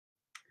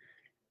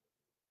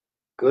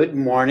Good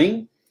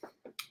morning.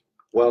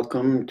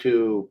 Welcome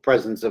to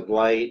Presence of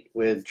Light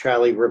with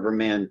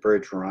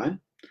charlierivermanbergeron.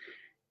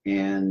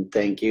 And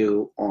thank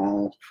you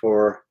all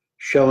for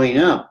showing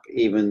up,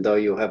 even though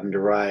you haven't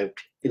arrived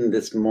in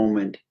this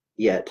moment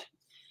yet.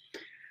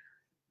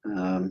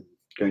 Going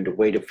to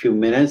wait a few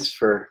minutes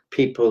for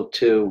people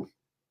to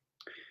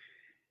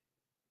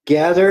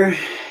gather,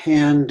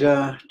 and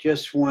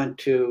just want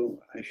to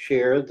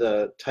share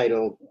the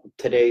title of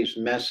today's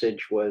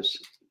message was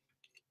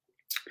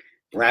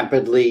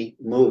Rapidly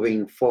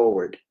Moving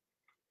Forward.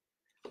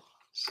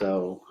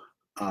 So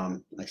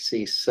I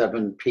see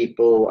 7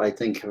 people I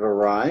think have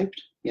arrived.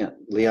 Yeah,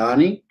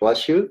 Liani,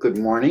 bless you, good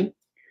morning.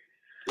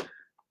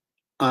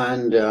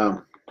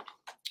 And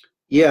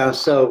yeah,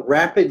 so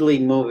rapidly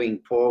moving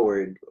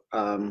forward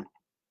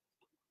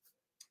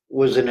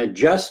was an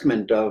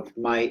adjustment of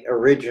my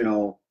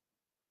original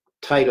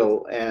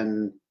title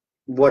and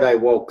what I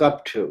woke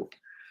up to.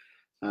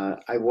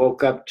 I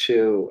woke up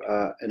to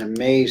an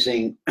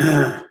amazing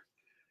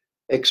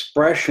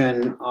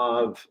expression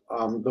of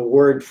the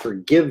word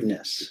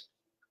forgiveness.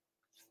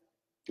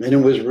 And it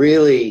was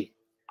really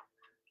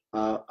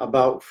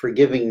about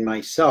forgiving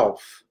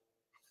myself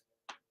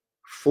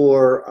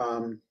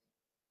for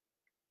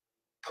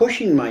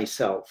pushing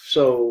myself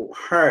so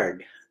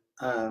hard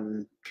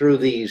through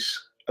these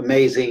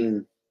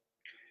amazing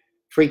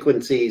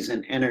frequencies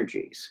and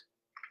energies.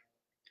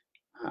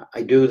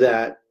 I do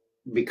that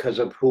because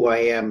of who I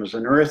am as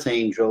an earth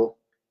angel,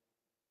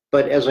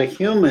 but as a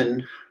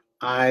human,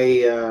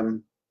 I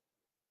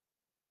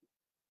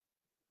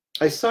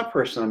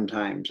suffer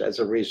sometimes as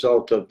a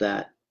result of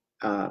that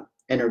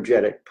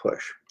energetic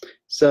push.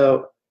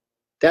 So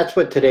that's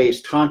what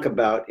today's talk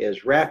about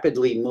is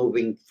rapidly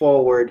moving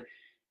forward.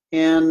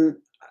 And,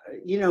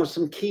 you know,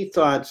 some key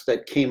thoughts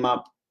that came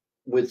up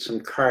with some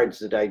cards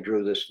that I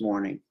drew this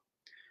morning.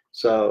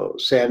 So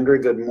Sandra,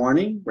 good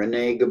morning.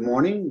 Renee, good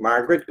morning.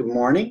 Margaret, good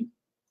morning.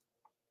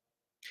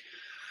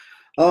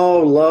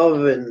 Oh,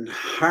 love and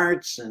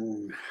hearts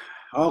and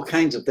all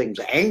kinds of things,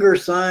 anger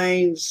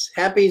signs,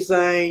 happy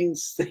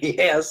signs.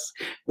 Yes,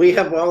 we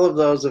have all of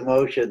those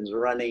emotions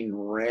running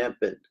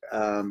rampant.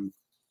 I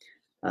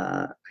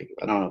don't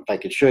know if I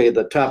could show you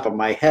the top of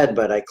my head,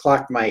 but I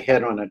clocked my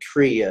head on a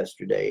tree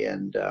yesterday,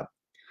 and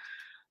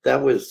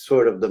that was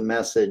sort of the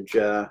message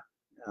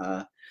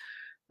as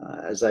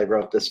I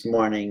wrote this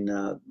morning.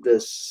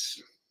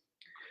 This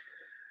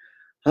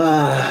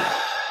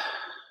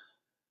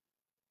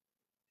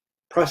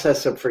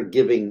process of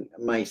forgiving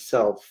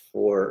myself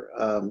for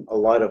a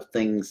lot of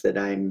things that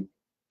I'm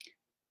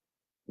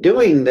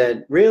doing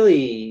that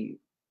really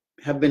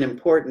have been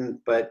important,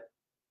 but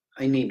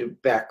I need to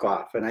back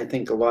off. And I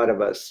think a lot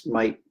of us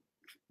might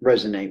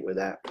resonate with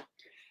that.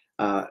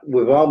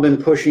 We've all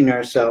been pushing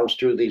ourselves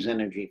through these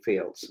energy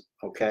fields,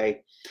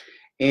 okay?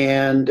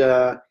 And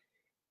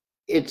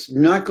it's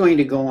not going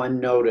to go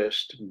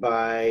unnoticed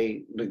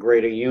by the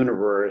greater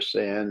universe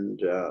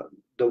and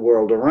the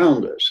world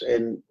around us.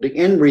 And the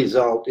end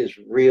result is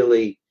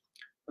really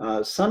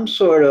some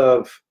sort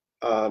of,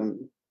 I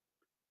don't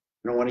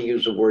want to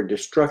use the word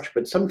destruction,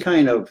 but some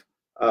kind of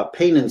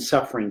pain and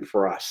suffering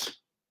for us.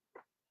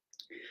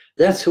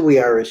 That's who we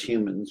are as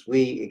humans.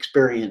 We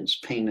experience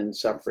pain and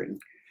suffering.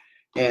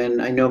 And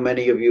I know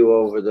many of you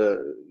over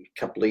the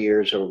couple of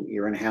years or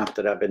year and a half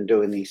that I've been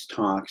doing these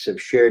talks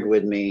have shared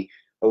with me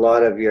a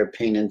lot of your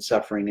pain and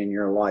suffering in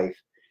your life.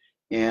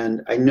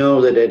 And I know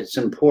that it's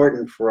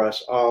important for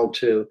us all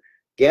to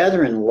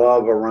gather in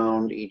love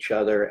around each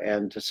other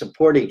and to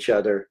support each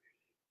other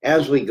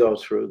as we go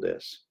through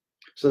this.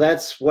 So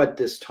that's what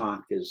this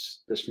talk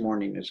is, this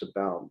morning is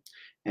about.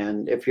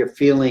 And if you're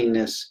feeling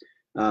this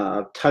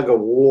tug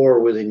of war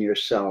within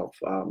yourself,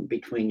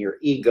 between your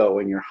ego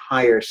and your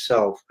higher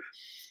self,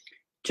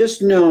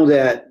 just know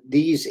that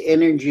these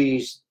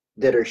energies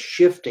that are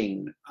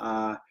shifting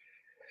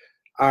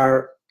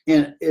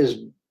is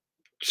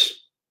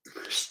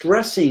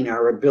stressing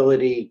our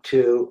ability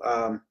to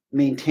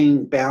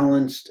maintain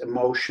balanced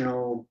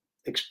emotional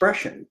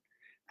expression.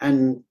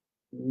 And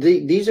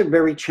these are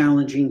very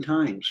challenging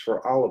times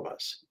for all of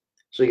us.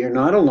 So you're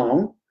not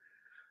alone.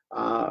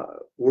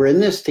 We're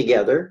in this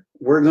together.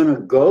 We're going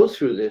to go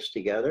through this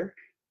together.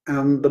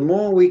 The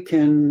more we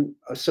can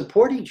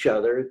support each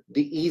other,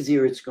 the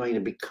easier it's going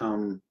to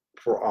become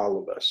for all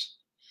of us.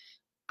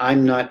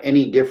 I'm not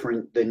any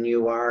different than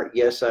you are.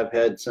 Yes, I've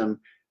had some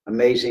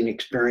amazing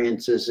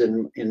experiences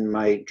in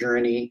my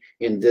journey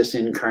in this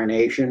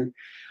incarnation,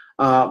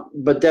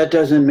 but that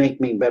doesn't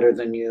make me better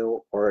than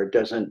you, or it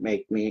doesn't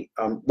make me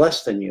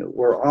less than you.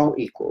 We're all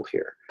equal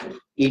here.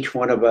 Each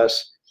one of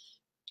us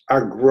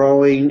are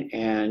growing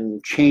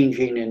and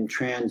changing and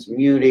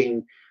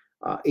transmuting,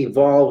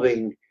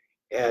 evolving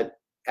at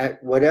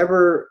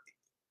whatever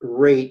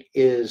rate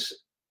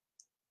is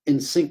in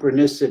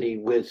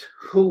synchronicity with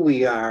who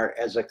we are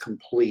as a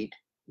complete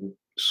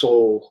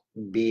soul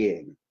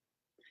being.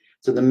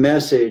 So the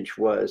message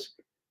was,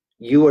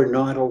 you are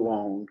not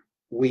alone,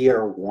 we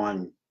are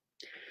one.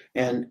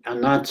 And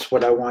that's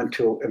what I want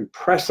to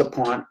impress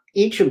upon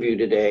each of you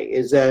today,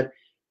 is that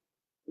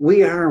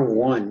we are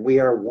one. We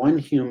are one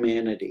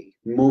humanity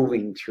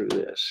moving through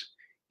this,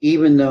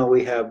 even though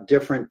we have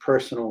different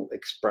personal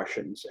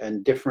expressions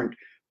and different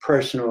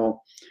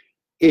personal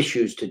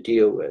issues to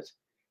deal with.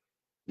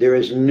 There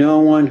is no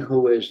one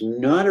who is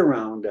not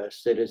around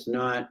us that is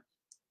not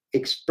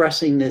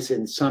expressing this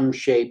in some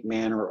shape,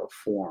 manner, or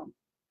form.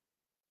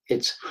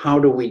 It's how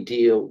do we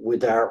deal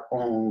with our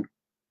own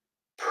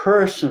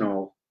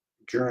personal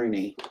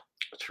journey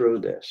through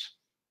this.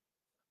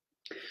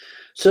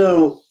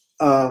 So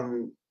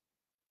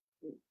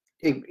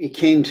it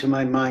came to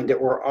my mind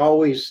that we're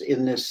always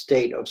in this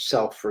state of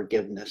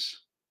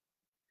self-forgiveness.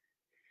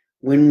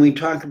 When we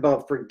talk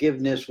about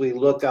forgiveness, we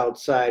look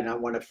outside, I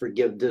want to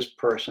forgive this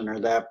person or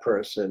that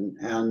person.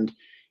 And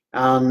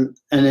in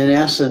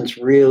essence,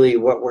 really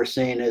what we're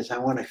saying is I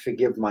want to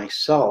forgive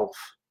myself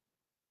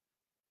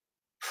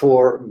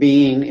for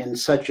being in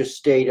such a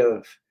state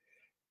of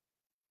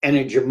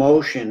energetic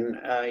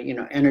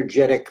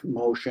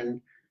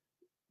motion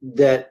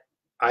that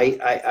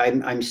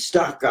I'm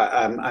stuck.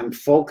 I'm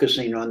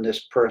focusing on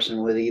this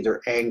person with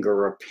either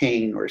anger or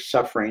pain or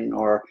suffering,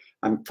 or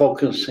I'm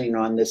focusing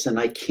on this and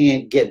I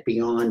can't get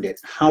beyond it.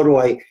 How do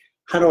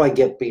I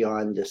get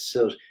beyond this?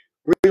 So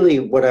really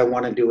what I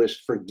want to do is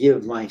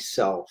forgive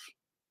myself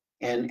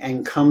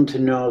and come to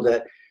know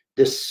that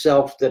this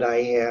self that I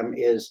am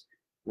is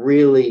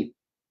really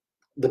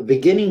the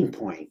beginning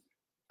point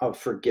of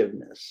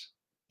forgiveness.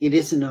 It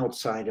isn't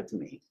outside of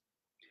me.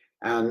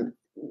 And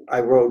I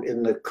wrote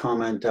in the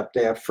comment up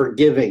there,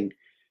 forgiving,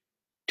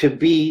 to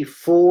be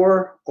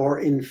for or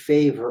in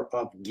favor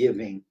of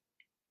giving.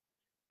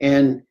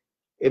 And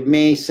it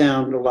may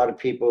sound a lot of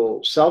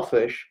people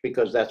selfish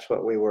because that's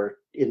what we were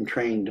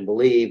trained to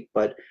believe,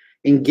 but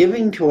in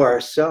giving to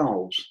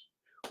ourselves,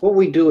 what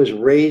we do is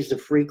raise the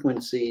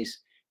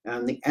frequencies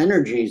and the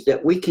energies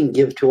that we can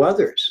give to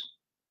others.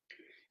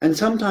 And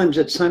sometimes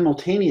it's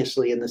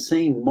simultaneously in the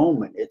same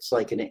moment. It's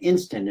like in an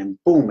instant and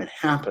boom, it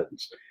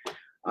happens.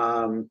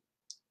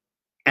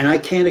 And I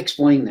can't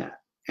explain that.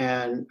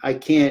 And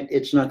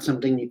it's not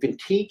something you can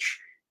teach.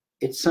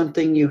 It's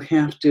something you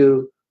have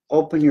to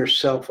open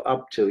yourself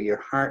up to,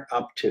 your heart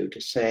up to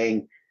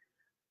saying,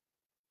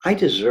 I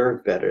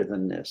deserve better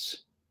than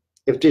this.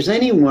 If there's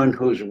anyone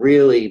who's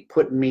really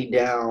putting me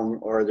down,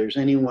 or there's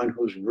anyone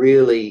who's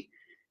really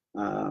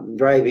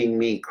driving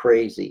me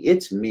crazy,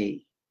 it's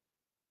me.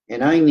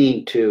 And I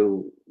need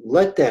to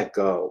let that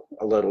go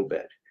a little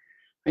bit.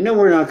 I know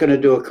we're not going to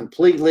do it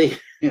completely.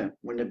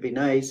 Wouldn't it be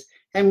nice?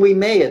 And we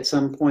may at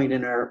some point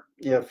in our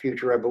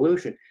future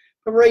evolution.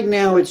 But right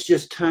now, it's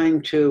just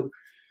time to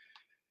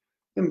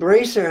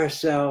embrace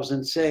ourselves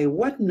and say,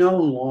 what no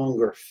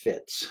longer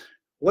fits?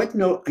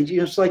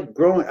 It's like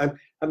growing.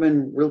 I've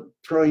been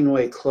throwing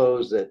away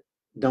clothes that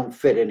don't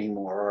fit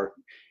anymore. Or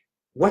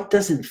what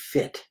doesn't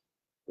fit?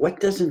 What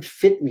doesn't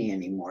fit me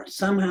anymore?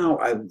 Somehow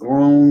I've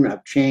grown,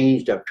 I've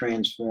changed, I've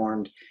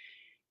transformed,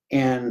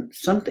 and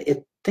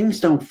things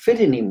don't fit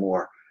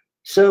anymore.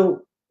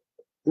 So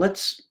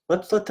let's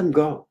let them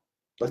go.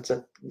 Let's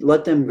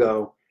let them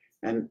go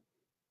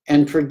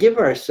and forgive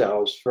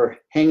ourselves for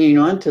hanging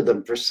on to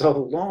them for so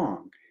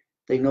long.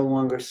 They no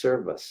longer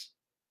serve us.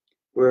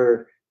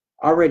 We're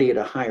already at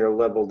a higher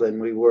level than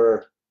we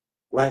were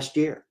last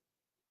year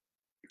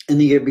and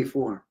the year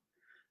before.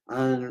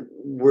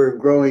 We're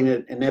growing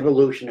at an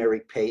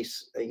evolutionary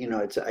pace. I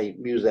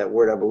use that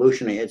word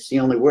evolutionary. It's the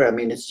only word. I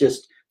mean, it's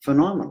just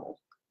phenomenal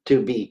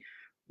to be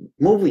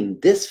moving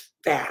this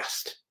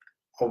fast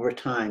over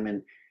time.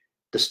 And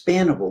the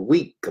span of a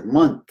week, a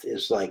month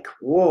is like,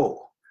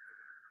 whoa.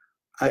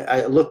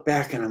 I look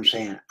back and I'm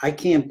saying, I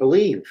can't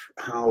believe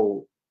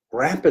how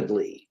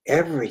rapidly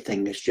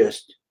everything is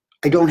just,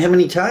 I don't have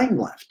any time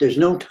left. There's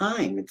no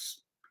time.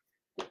 It's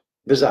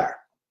bizarre.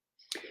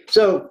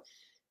 So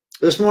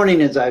this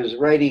morning, as I was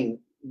writing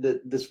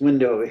this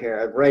window over here,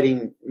 I'm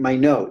writing my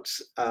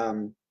notes.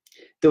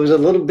 There was a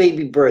little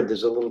baby bird.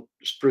 There's a little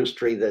spruce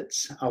tree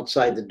that's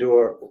outside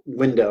the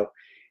window,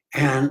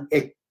 and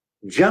it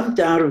jumped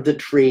out of the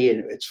tree.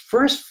 And its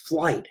first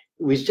flight,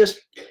 it was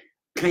just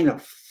kind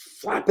of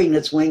flapping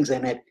its wings,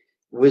 and it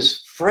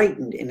was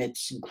frightened, and it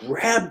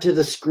grabbed to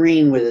the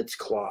screen with its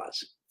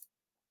claws.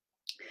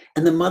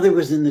 And the mother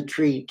was in the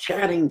tree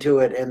chatting to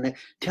it and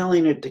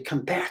telling it to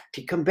come back,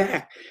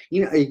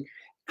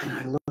 And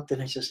I looked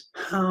and I said,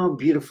 how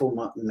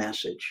beautiful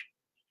message.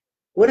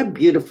 What a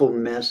beautiful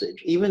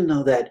message. Even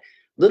though that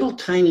little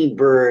tiny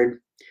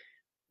bird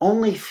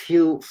only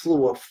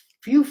flew a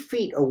few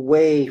feet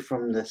away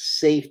from the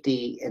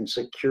safety and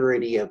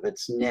security of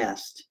its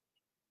nest,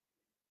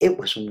 it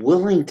was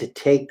willing to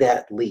take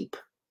that leap.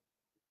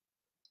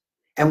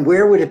 And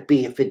where would it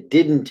be if it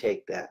didn't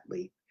take that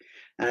leap?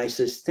 And I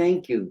says,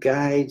 thank you,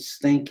 guides.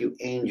 Thank you,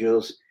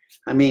 angels.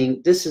 I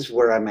mean, this is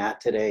where I'm at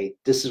today.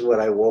 This is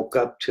what I woke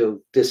up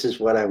to. This is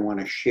what I want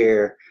to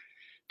share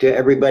to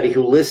everybody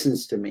who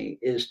listens to me,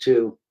 is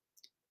to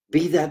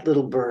be that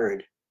little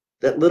bird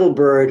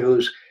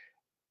who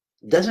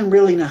doesn't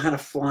really know how to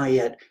fly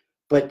yet,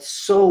 but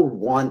so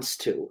wants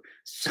to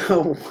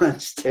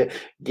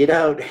get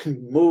out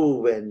and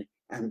move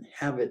and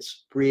have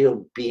its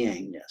real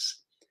beingness.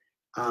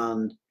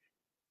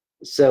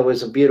 So it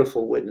was a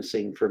beautiful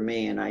witnessing for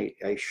me, and I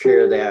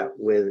share that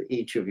with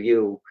each of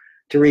you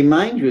to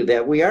remind you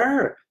that we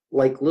are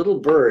like little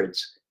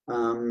birds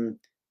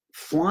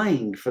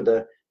flying for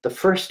the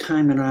first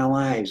time in our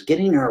lives,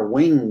 getting our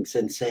wings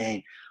and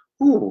saying,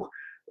 ooh,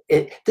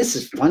 this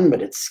is fun,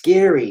 but it's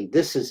scary.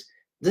 This is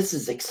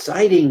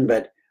exciting,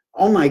 but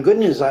oh my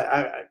goodness,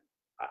 I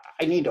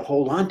need to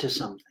hold on to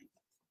something.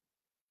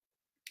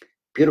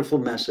 Beautiful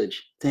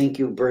message. Thank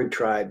you, bird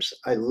tribes.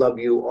 I love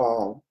you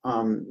all.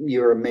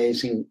 You're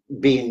amazing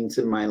beings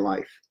in my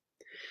life.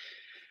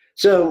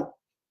 So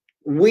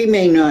we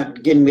may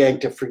not, getting back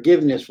to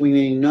forgiveness, we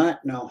may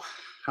not know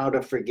how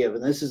to forgive.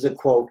 And this is a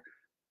quote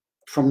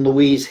from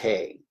Louise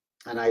Hay.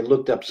 And I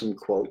looked up some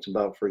quotes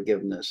about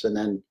forgiveness, and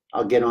then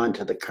I'll get on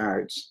to the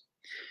cards.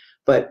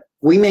 But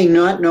we may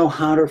not know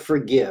how to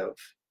forgive.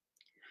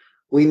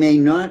 We may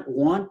not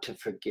want to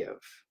forgive.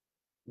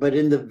 But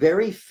in the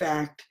very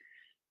fact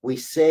we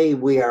say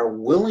we are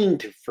willing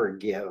to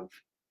forgive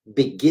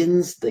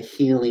begins the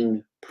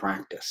healing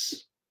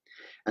practice.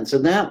 And so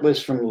that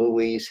was from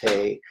Louise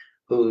Hay,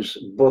 whose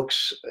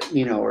books,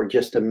 are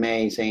just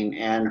amazing.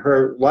 And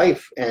her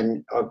life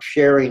and of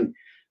sharing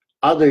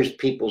others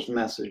people's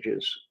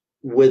messages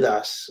with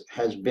us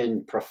has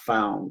been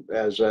profound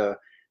as a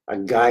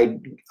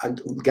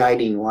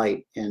guiding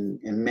light in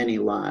many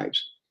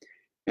lives.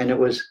 And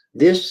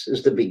this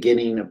is the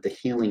beginning of the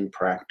healing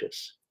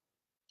practice,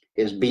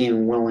 is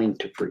being willing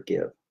to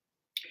forgive.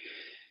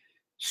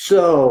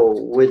 So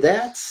with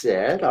that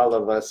said, all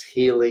of us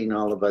healing,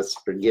 all of us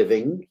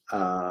forgiving,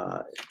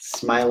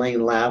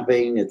 smiling,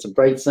 laughing. It's a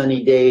bright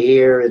sunny day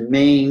here in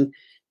Maine,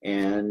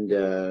 and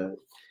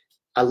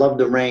I love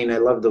the rain, I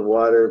love the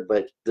water,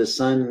 but the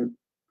sun,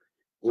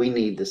 we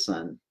need the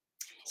sun.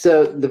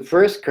 So the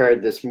first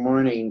card this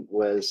morning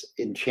was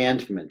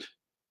enchantment.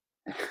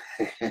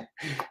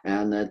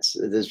 And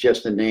there's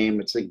just a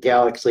name. It's a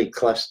galaxy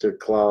cluster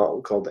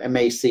called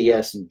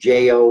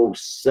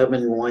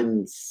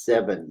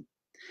MACSJO717,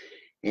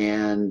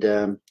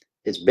 and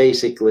it's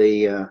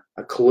basically a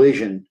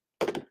collision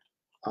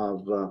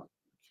of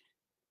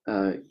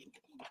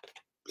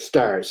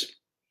stars.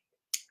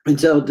 And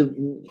so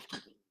the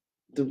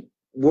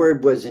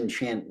word was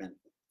enchantment.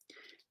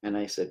 And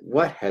I said,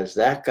 what has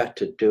that got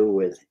to do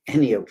with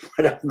any of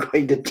what I'm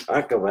going to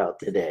talk about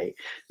today?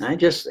 And I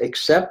just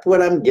accept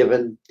what I'm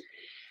given.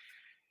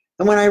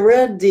 And when I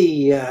read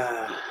the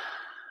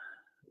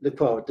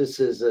quote, this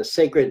is a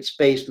Sacred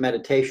Space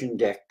Meditation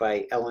Deck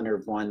by Eleanor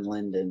von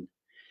Linden.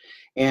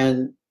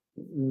 And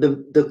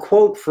the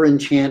quote for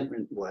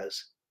enchantment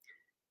was,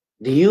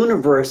 the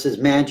universe is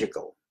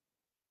magical.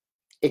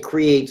 It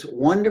creates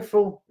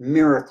wonderful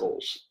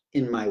miracles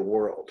in my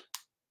world.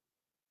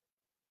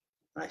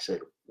 I said,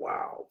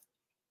 wow.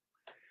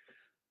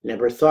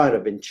 Never thought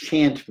of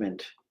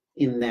enchantment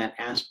in that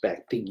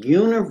aspect. The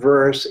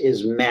universe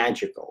is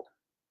magical.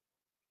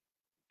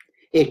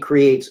 It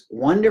creates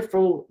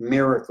wonderful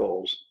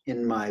miracles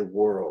in my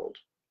world.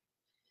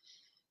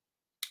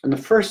 And the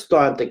first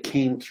thought that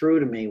came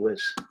through to me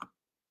was,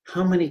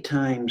 how many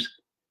times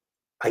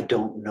I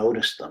don't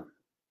notice them?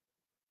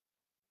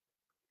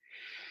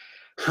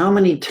 How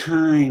many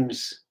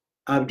times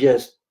I've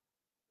just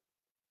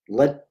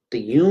let the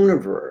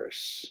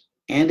universe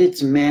and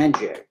its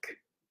magic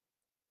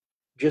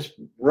just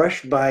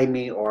rush by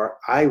me, or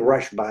I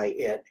rush by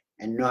it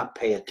and not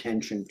pay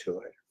attention to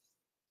it.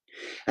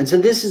 And so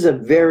this is a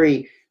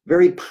very,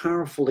 very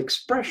powerful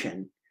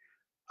expression,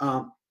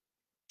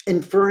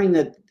 inferring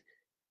that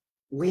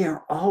we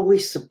are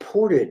always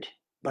supported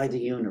by the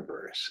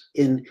universe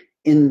in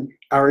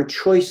our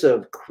choice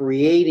of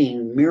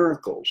creating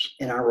miracles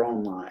in our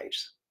own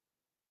lives.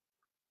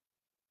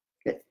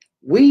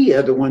 We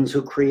are the ones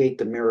who create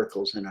the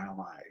miracles in our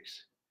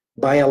lives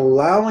by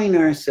allowing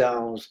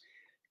ourselves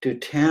to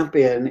tap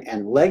in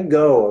and let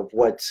go of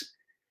what's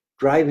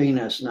driving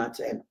us nuts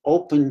and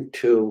open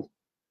to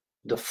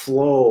the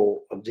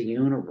flow of the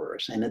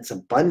universe and its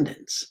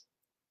abundance.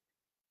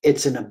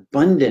 It's an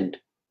abundant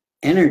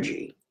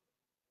energy.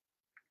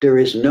 There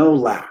is no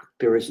lack.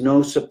 There is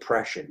no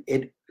suppression.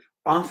 It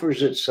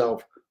offers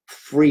itself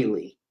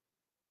freely,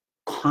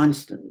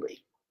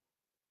 constantly.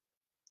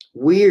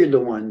 We're the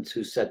ones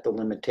who set the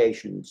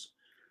limitations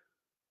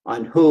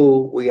on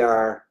who we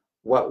are,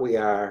 what we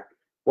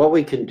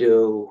can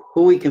do,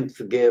 who we can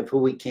forgive, who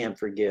we can't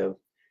forgive,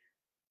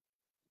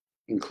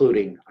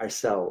 including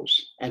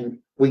ourselves. And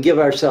we give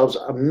ourselves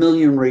a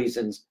million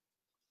reasons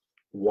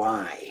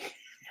why.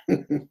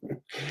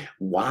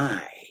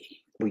 Why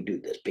we do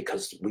this,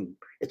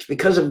 it's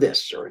because of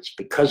this, or it's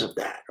because of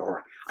that,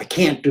 or I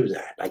can't do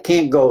that, I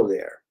can't go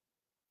there.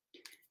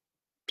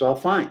 It's all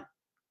fine.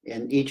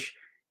 And each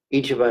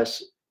of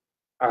us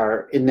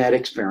are in that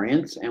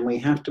experience, and we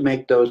have to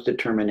make those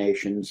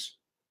determinations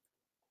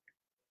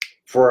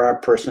for our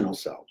personal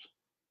selves.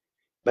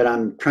 But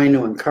I'm trying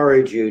to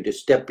encourage you to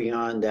step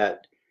beyond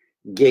that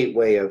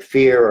gateway of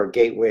fear, or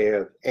gateway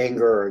of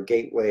anger, or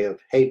gateway of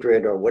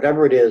hatred, or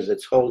whatever it is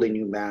that's holding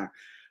you back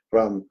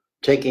from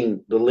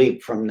taking the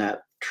leap from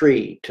that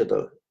tree to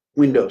the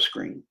window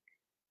screen.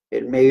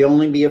 It may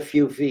only be a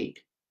few feet,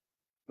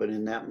 but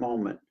in that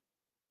moment,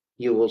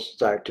 you will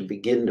start to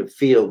begin to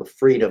feel the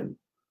freedom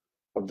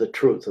of the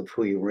truth of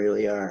who you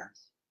really are.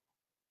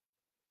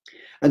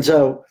 And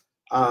so,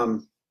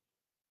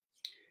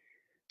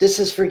 this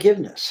is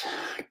forgiveness,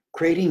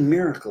 creating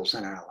miracles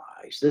in our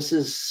lives. This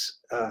is,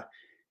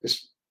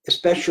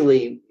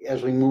 especially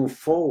as we move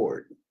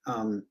forward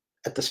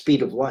at the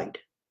speed of light.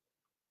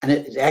 And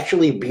it's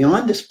actually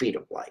beyond the speed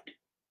of light.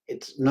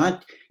 It's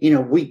not,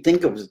 we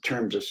think of the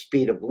terms of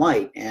speed of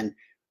light and,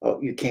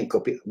 oh, you can't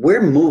go,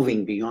 we're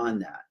moving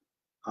beyond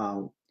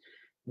that.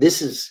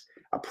 This is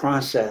a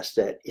process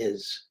that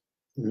is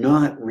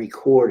not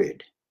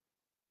recorded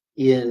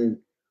in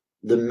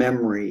the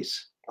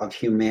memories of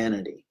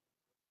humanity.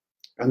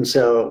 And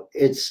so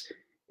it's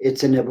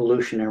an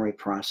evolutionary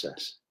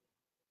process.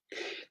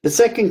 The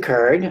second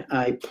card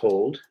I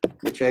pulled,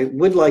 which I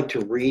would like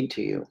to read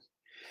to you,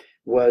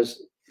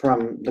 was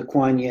from the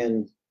Kuan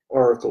Yin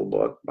Oracle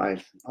book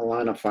by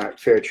Alana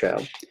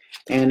Fairchild,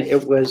 and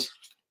it was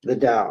the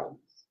Tao.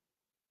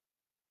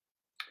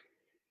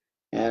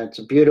 And it's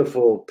a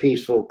beautiful,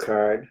 peaceful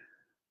card.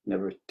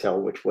 Never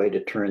tell which way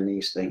to turn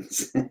these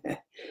things.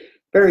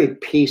 Very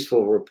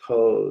peaceful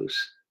repose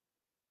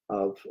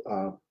of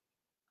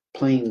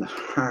playing the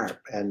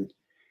harp, and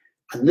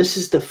this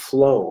is the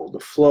flow,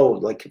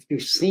 like if you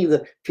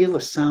feel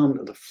the sound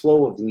of the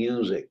flow of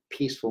music,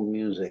 peaceful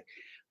music,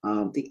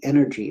 the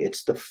energy,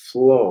 it's the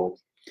flow.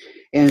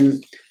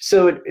 And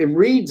so it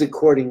reads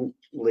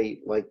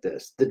accordingly like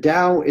this: the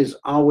Tao is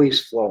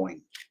always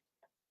flowing,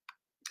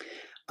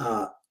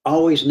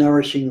 always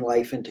nourishing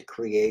life into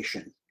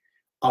creation,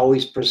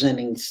 always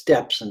presenting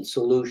steps and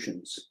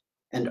solutions,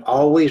 and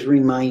always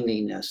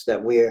reminding us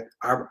that we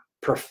are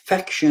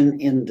perfection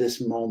in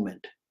this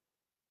moment.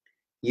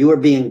 You are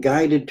being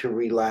guided to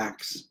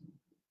relax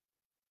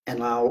and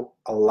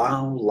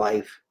allow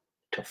life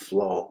to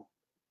flow.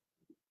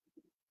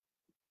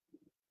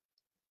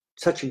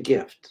 Such a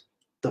gift,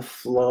 the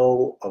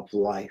flow of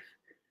life.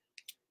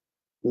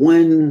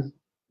 When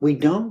we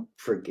don't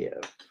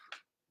forgive,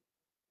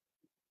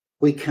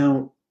 we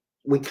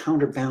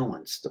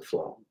counterbalance the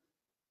flow.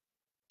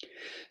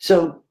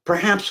 So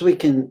perhaps we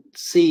can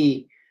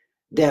see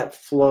that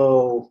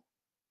flow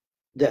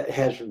that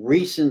has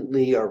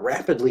recently or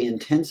rapidly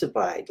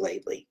intensified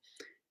lately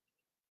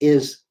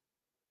is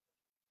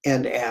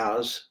and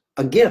as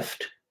a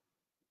gift,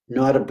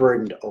 not a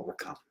burden to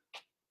overcome.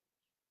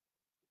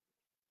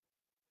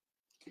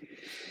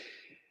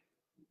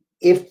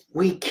 If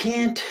we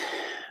can't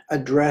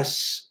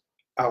address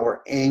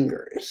our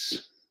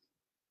angers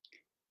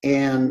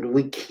and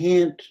we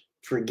can't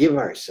forgive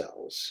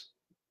ourselves,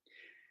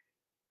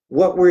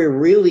 what we're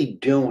really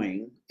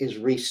doing is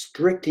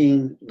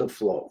restricting the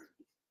flow.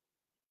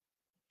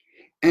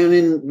 And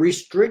in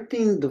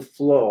restricting the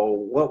flow,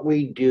 what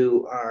we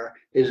do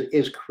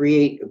is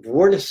create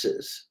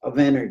vortices of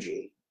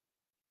energy,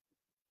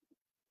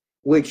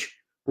 which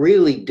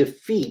really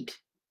defeat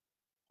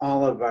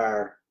all of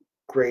our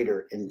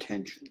greater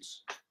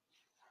intentions.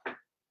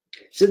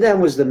 So that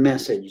was the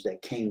message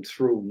that came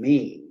through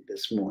me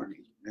this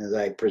morning as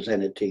I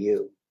presented to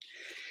you.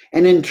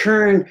 And in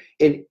turn,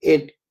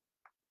 it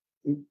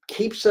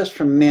keeps us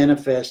from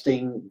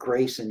manifesting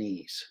grace and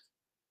ease.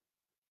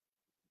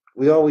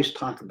 We always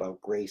talk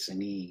about grace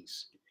and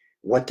ease.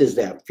 What does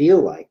that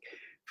feel like?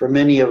 For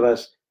many of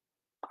us,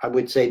 I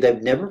would say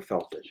they've never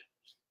felt it,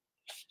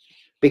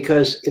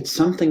 because it's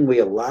something we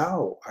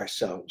allow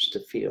ourselves to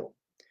feel.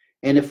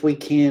 And if we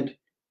can't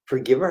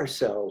forgive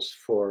ourselves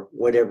for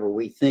whatever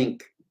we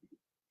think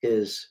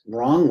is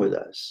wrong with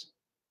us,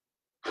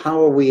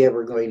 how are we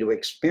ever going to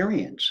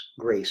experience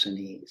grace and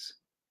ease?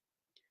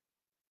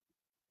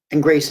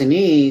 And grace and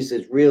ease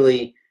is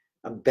really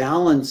a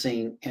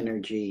balancing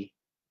energy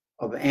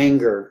of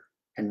anger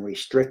and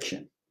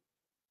restriction.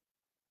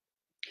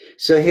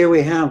 So here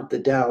we have the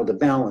Tao, the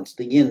balance,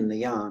 the yin, the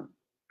yang.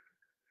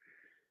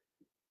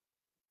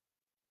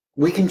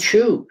 We can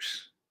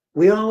choose.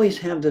 We always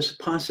have this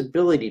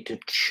possibility to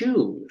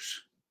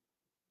choose.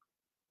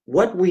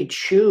 What we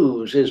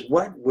choose is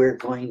what we're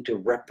going to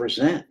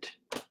represent.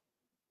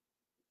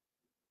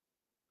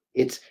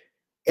 It's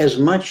as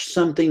much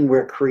something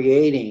we're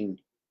creating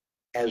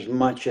as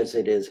much as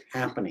it is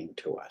happening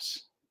to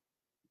us.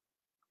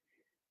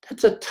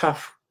 That's a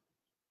tough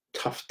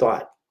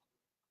thought.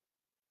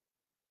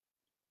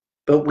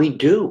 But we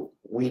do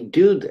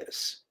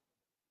this.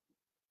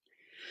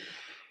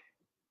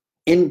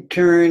 In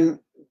turn,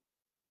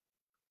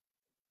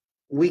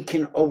 we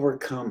can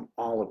overcome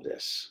all of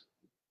this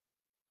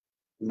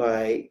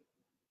by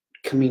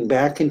coming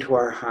back into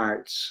our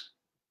hearts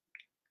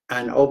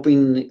and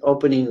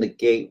opening the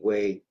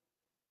gateway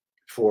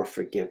for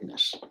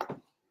forgiveness.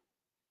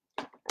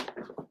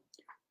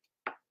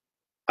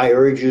 I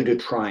urge you to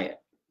try it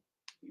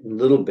in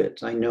little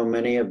bits. I know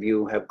many of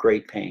you have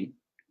great pain.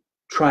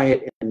 Try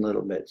it in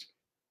little bits.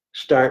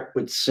 Start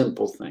with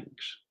simple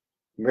things,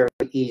 very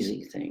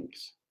easy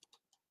things.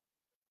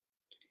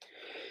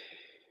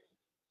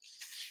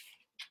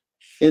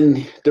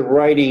 In the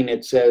writing,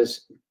 it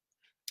says,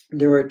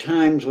 there are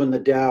times when the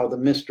Tao, the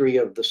mystery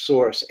of the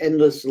source,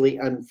 endlessly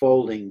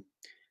unfolding,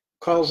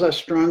 calls us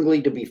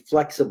strongly to be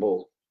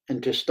flexible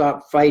and to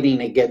stop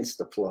fighting against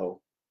the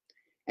flow,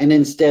 and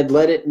instead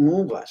let it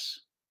move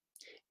us.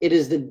 It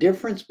is the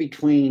difference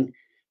between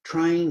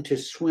trying to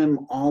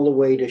swim all the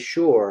way to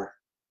shore,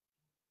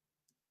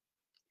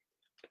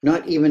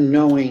 not even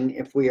knowing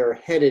if we are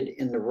headed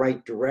in the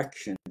right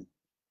direction,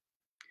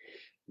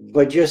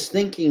 but just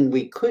thinking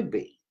we could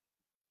be,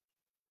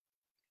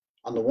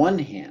 on the one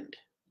hand,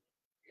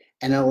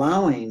 and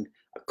allowing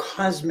a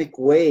cosmic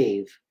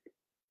wave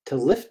to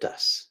lift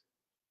us,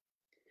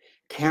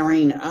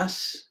 carrying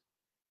us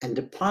and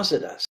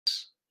deposit us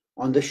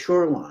on the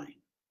shoreline,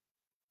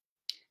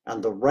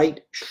 on the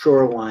right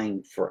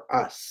shoreline for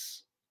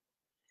us,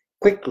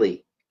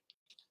 quickly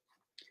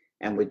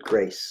and with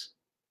grace.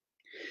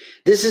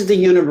 This is the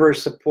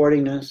universe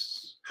supporting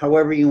us,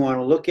 however you want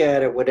to look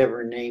at it,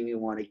 whatever name you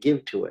want to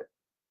give to it.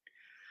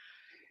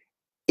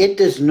 It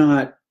does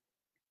not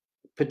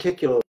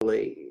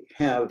particularly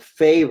have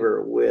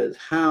favor with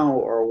how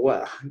or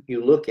what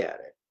you look at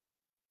it.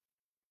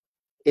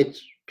 It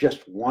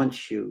just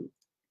wants you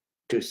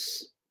to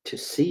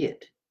see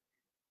it,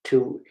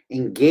 to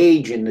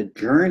engage in the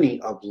journey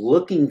of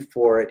looking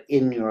for it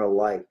in your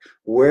life.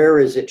 Where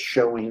is it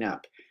showing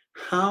up?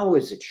 How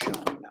is it showing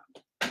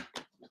up?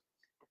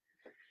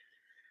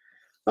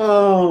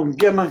 Oh,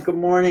 Gemma, good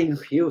morning.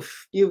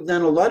 You've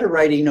done a lot of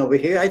writing over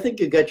here. I think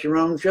you got your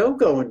own show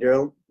going,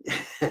 girl.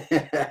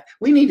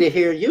 We need to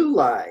hear you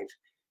live.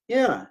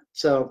 Yeah.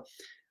 So,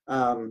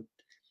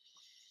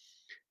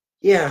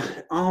 yeah,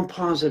 all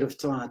positive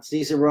thoughts.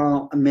 These are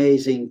all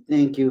amazing.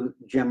 Thank you,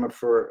 Gemma,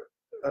 for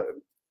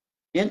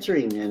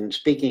answering and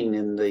speaking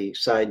in the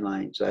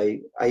sidelines. I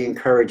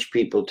encourage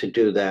people to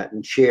do that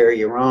and share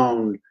your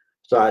own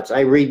thoughts.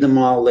 I read them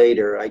all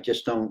later. I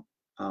just don't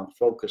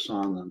focus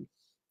on them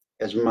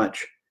as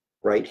much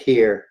right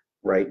here,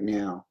 right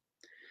now.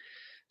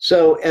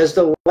 So as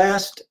the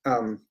last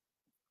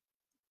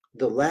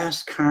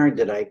card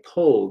that I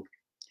pulled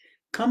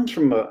comes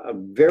from a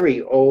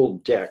very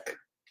old deck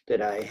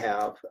that I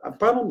have,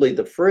 probably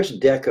the first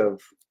deck of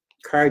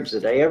cards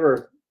that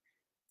ever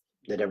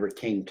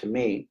came to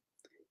me,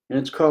 and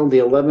it's called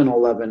the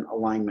 1111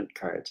 alignment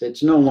cards.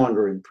 It's no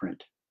longer in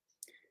print,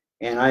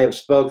 and I have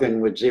spoken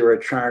with Zero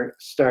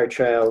Star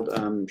Child.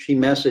 She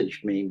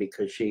messaged me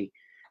because she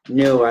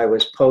knew I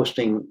was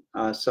posting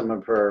some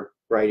of her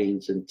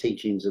writings and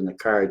teachings in the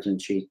cards,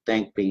 and she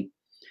thanked me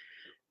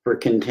for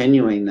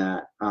continuing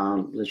that.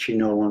 That she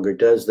no longer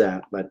does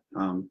that, but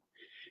and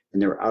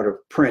they're out of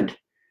print.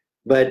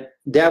 But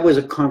that was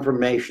a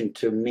confirmation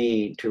to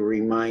me, to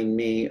remind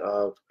me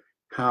of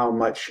how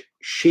much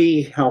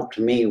she helped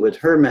me with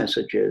her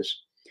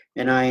messages,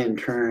 and I in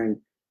turn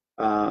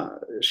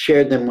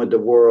shared them with the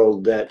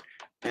world. That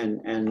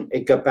and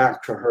it got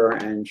back to her,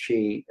 and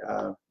she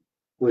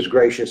was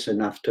gracious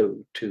enough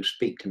to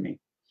speak to me.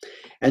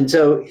 And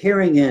so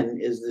hearing in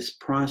is this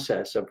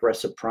process of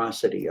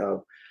reciprocity,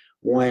 of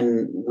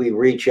when we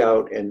reach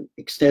out and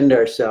extend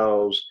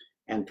ourselves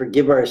and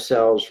forgive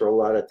ourselves for a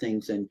lot of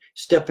things and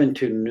step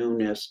into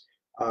newness.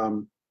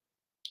 The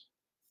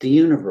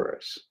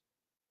universe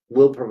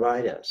will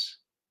provide us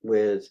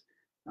with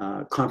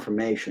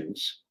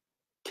confirmations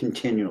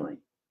continually.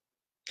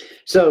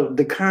 So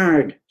the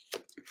card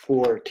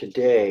for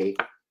today,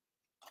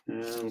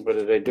 what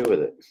did I do with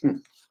it?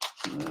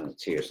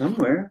 It's here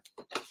somewhere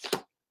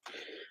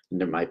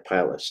under my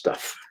pile of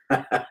stuff.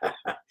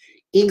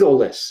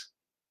 Egoless.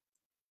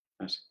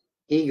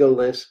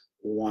 Egoless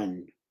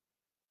one.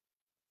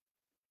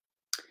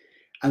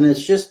 And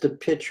it's just a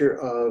picture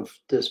of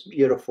this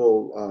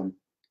beautiful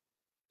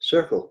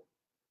circle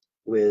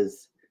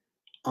with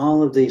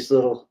all of these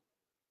little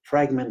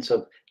fragments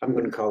of, I'm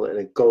going to call it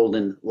a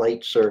golden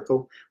light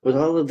circle, with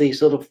all of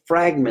these little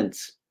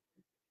fragments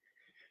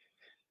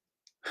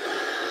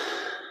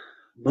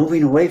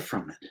moving away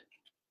from it.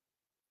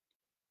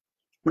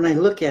 When I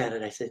look at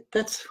it, I say,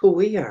 that's who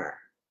we are.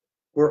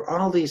 We're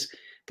all these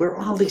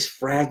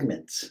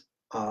fragments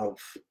of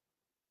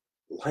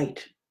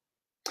light.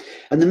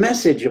 And the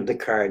message of the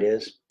card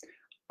is,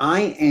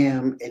 I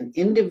am an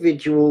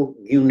individual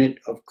unit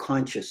of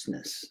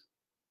consciousness.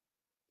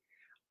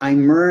 I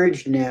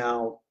merge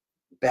now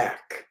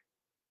back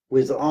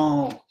with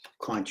all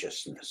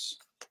consciousness.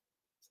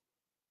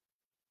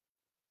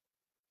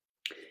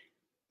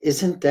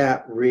 Isn't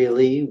that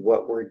really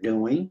what we're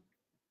doing?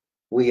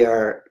 We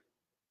are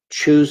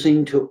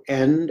choosing to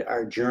end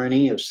our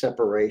journey of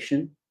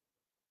separation.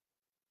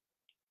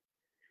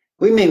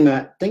 We may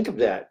not think of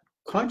that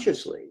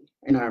consciously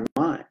in our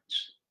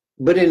minds,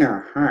 but in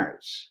our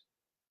hearts,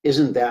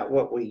 isn't that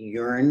what we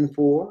yearn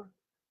for?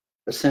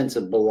 A sense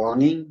of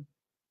belonging,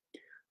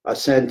 a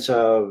sense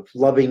of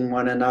loving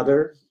one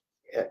another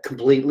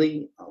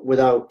completely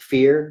without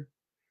fear.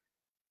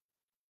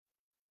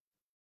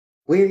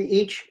 We're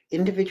each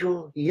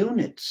individual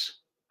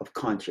units of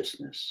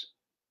consciousness.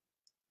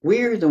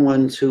 We're the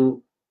ones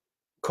who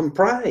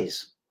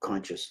comprise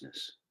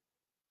consciousness.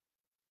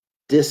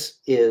 This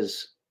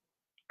is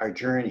our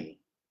journey.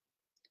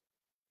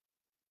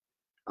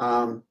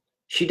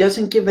 She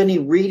doesn't give any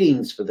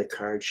readings for the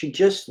card. She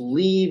just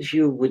leaves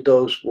you with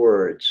those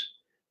words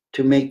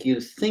to make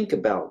you think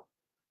about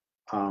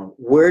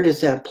where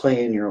does that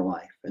play in your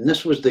life. And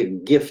this was the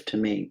gift to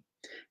me,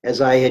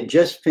 as I had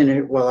just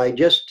finished. Well, I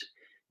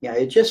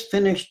had just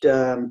finished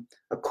A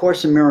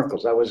Course in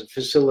Miracles. I was a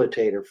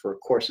facilitator for A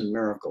Course in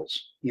Miracles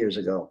years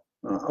ago,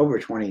 over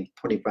 20,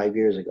 25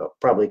 years ago,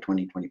 probably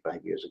 20,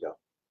 25 years ago.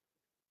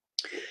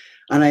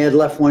 And I had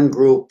left one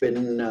group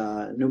in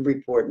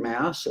Newburyport,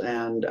 Mass,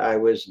 and I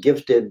was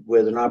gifted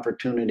with an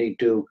opportunity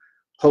to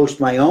host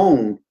my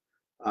own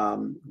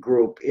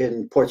group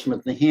in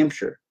Portsmouth, New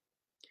Hampshire,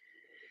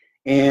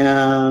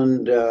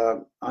 and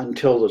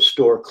until the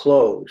store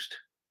closed.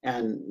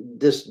 And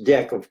this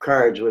deck of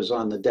cards was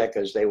on the deck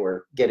as they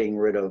were getting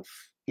rid of,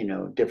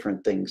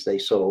 different things. They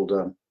sold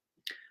a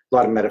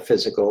lot of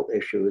metaphysical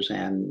issues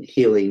and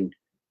healing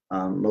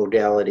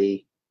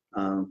modality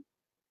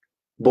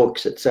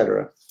books,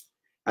 etc.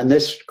 And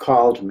this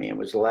called me. It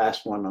was the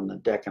last one on the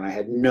deck, and I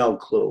had no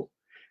clue.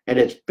 And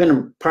it's been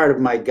a part of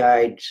my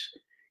guides,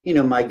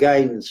 my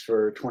guidance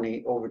for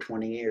over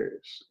 20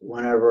 years.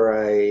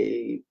 Whenever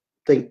I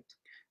think,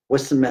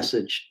 what's the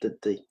message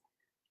that the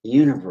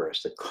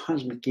universe, the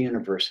cosmic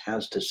universe,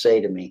 has to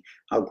say to me,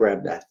 I'll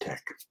grab that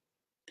deck.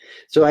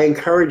 So I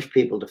encourage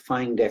people to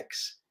find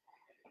decks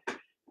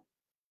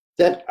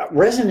that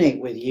resonate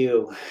with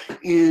you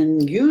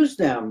and use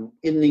them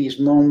in these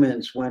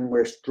moments when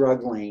we're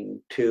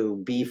struggling to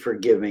be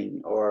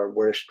forgiving, or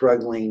we're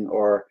struggling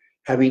or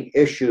having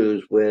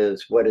issues with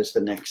what is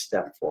the next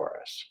step for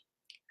us.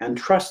 And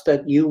trust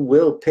that you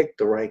will pick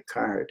the right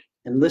card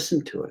and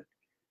listen to it.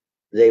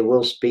 They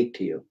will speak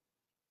to you.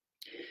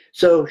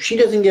 So she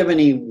doesn't give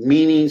any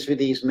meanings for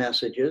these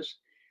messages.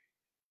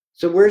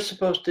 So we're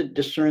supposed to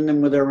discern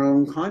them with our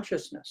own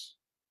consciousness.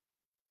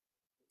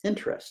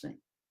 Interesting.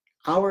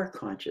 Our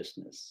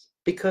consciousness,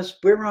 because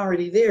we're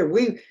already there.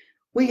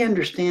 We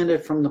understand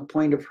it from the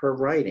point of her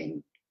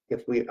writing,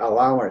 if we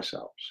allow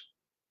ourselves.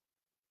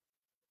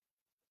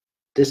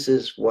 This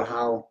is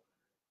how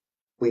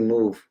we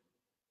move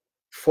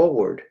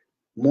forward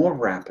more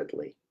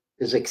rapidly,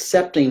 is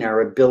accepting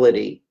our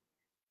ability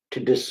to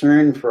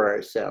discern for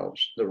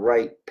ourselves the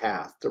right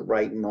path, the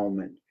right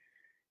moment,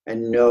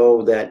 and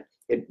know that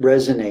it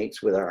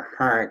resonates with our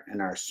heart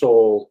and our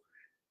soul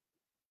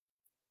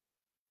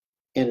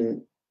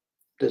in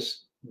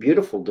this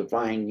beautiful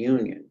divine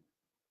union.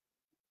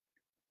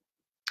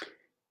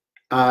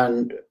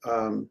 And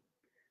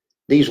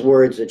these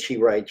words that she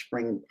writes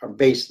are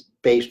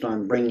based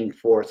on bringing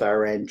forth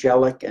our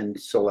angelic and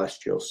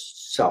celestial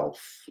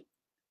self,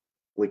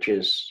 which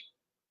is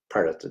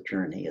part of the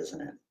journey,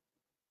 isn't it?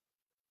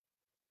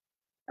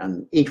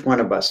 And each one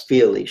of us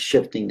feel these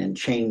shifting and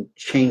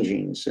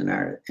changings in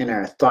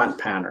our thought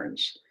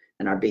patterns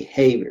and our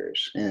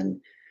behaviors,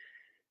 and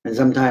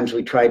sometimes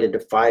we try to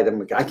defy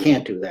them. I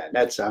can't do that.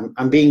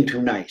 I'm being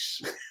too nice.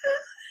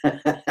 I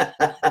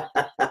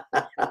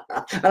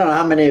don't know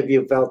how many of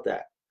you felt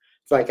that.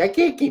 It's like, I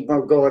can't keep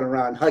on going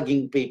around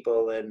hugging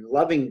people and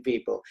loving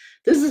people.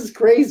 This is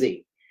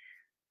crazy.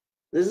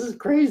 This is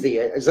crazy.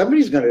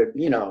 Somebody's going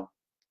to,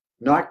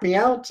 knock me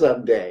out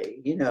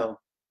someday,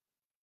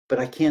 But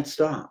I can't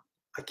stop.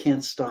 I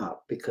can't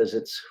stop, because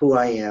it's who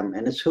I am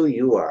and it's who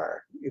you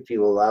are, if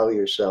you allow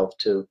yourself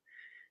to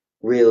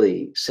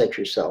really set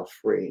yourself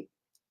free.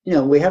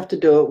 We have to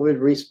do it with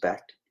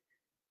respect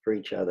for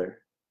each other.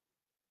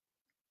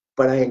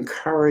 But I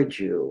encourage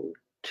you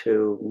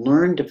to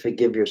learn to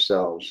forgive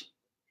yourselves.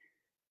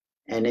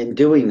 And in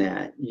doing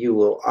that, you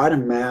will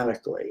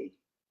automatically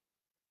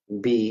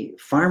be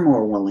far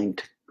more willing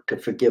to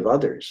forgive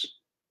others.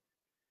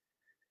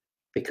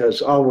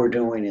 Because all we're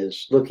doing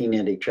is looking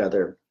at each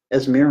other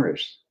as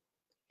mirrors.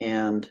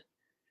 And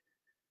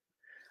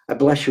I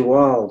bless you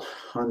all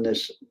on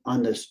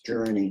this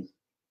journey.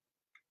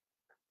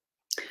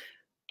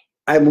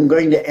 I'm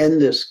going to end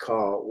this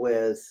call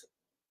with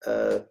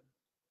a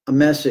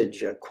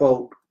message, a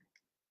quote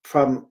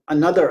from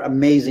another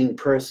amazing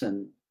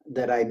person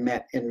that I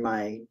met in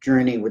my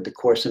journey with the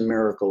Course in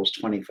Miracles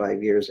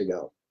 25 years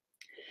ago.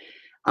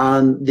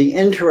 The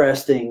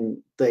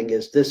interesting thing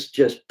is, this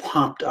just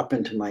popped up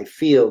into my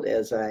field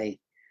as I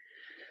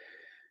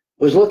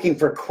was looking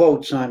for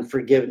quotes on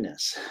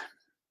forgiveness.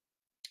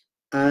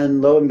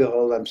 And lo and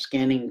behold, I'm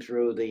scanning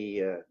through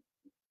the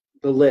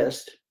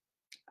list,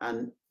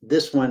 and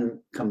this one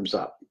comes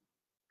up.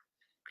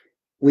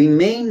 We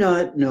may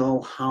not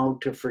know how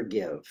to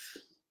forgive,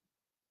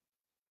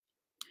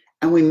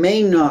 and we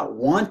may not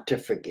want to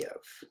forgive.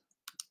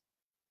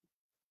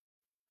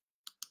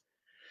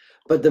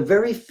 But the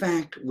very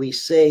fact we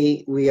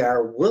say we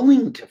are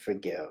willing to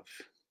forgive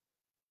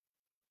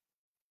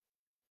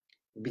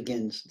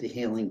begins the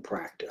healing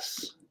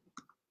practice.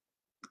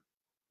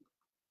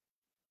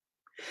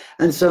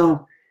 And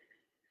so,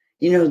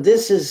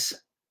 this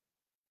is,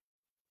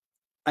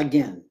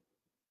 again,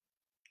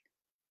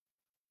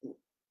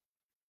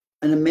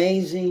 an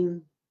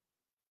amazing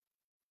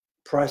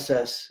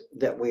process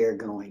that we are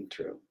going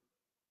through.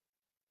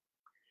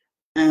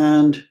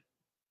 And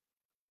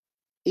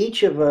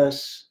each of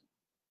us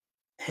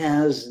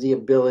has the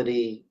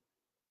ability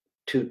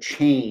to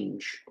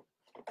change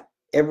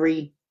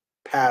every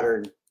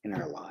pattern in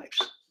our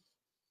lives.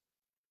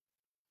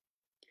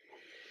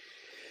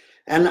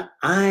 And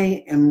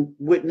I am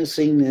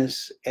witnessing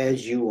this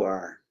as you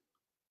are.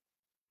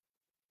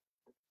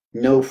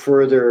 No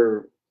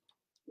further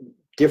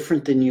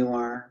different than you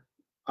are,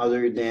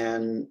 other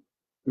than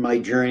my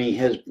journey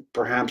has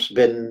perhaps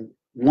been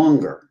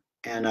longer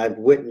and I've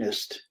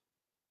witnessed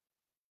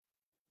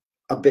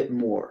a bit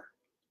more.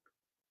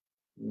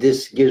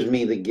 This gives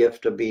me the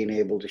gift of being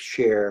able to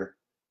share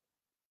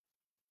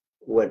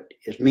what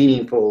is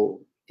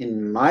meaningful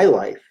in my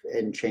life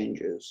and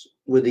changes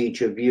with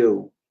each of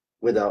you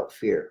without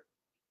fear.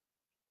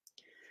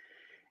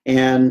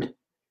 And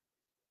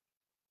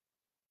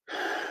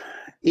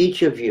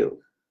each of you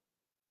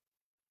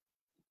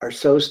are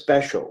so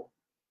special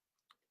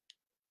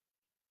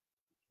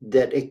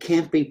that it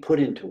can't be put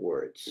into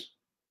words.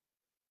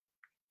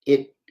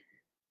 It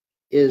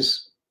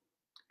is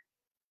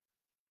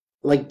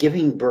like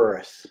giving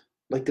birth,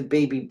 like the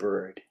baby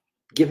bird,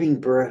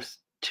 giving birth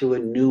to a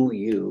new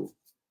you,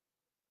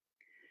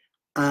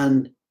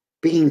 and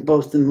being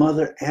both the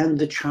mother and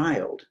the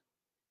child,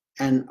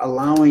 and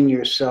allowing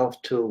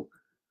yourself to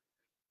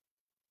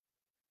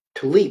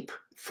leap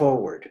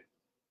forward.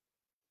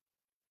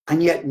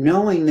 And yet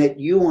knowing that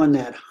you on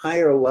that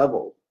higher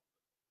level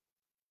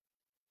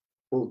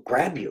will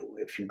grab you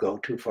if you go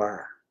too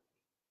far.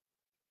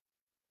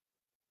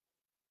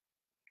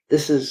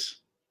 This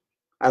is,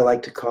 I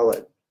like to call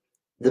it,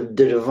 the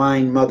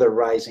divine mother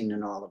rising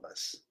in all of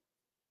us.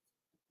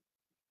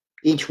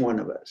 Each one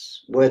of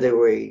us, whether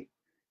we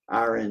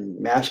are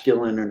in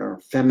masculine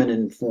or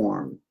feminine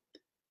form,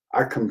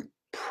 are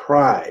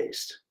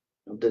comprised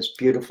of this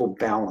beautiful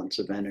balance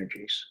of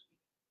energies.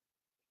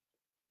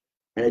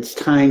 And it's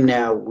time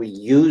now we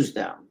use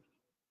them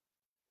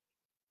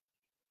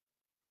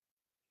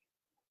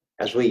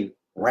as we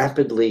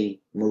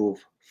rapidly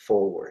move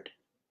forward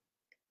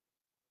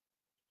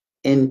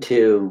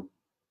into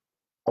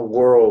a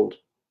world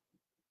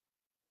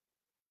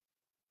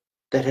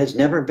that has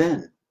never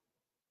been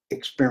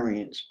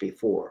experienced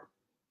before.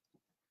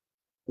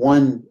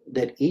 One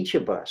that each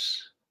of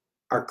us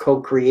are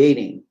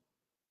co-creating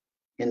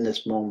in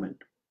this moment.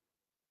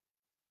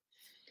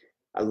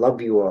 I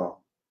love you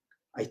all.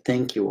 I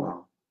thank you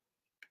all.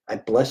 I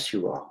bless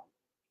you all.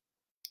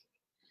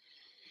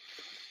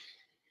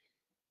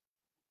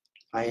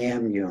 I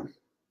am you.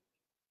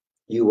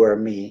 You are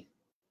me.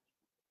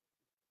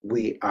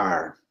 We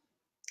are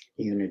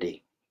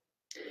unity.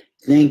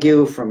 Thank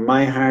you from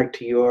my heart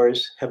to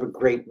yours. Have a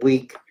great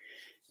week.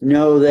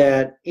 Know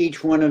that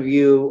each one of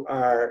you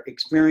are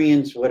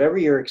experiencing whatever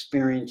you're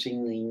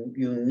experiencing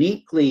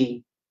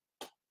uniquely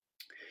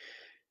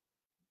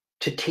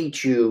to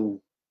teach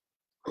you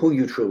who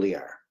you truly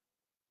are.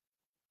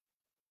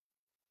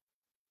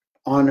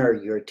 Honor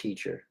your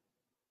teacher.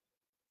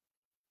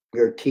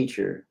 Your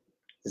teacher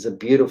is a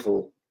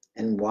beautiful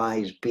and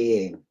wise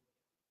being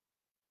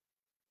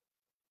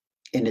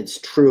in its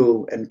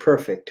true and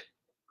perfect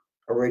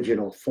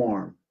original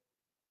form,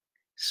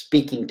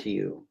 speaking to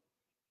you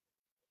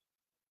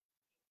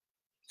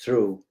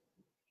through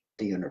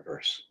the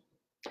universe.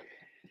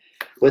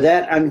 With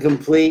that, I'm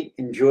complete.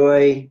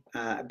 Enjoy.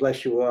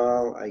 Bless you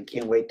all. I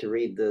can't wait to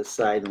read the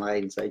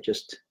sidelines. I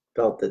just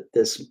felt that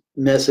this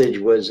message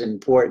was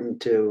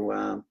important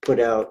to put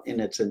out in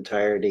its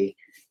entirety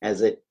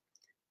as it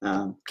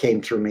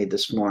came through me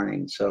this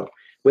morning. So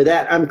with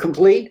that, I'm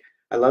complete.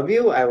 I love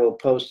you. I will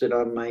post it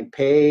on my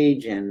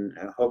page, and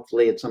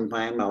hopefully at some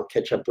time I'll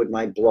catch up with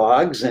my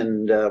blogs,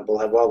 and we'll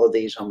have all of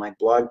these on my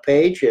blog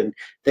page. And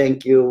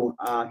thank you,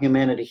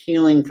 Humanity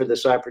Healing, for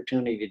this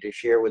opportunity to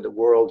share with the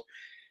world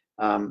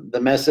the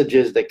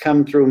messages that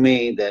come through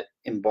me, that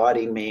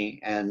embody me,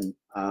 and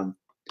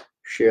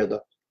share them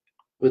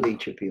with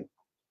each of you.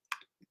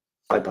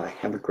 Bye-bye.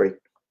 Have a great,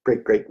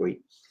 great, great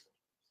week.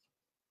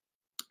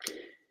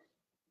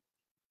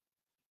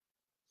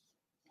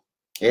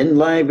 In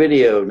live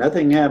video,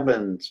 nothing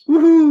happens.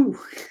 Woohoo!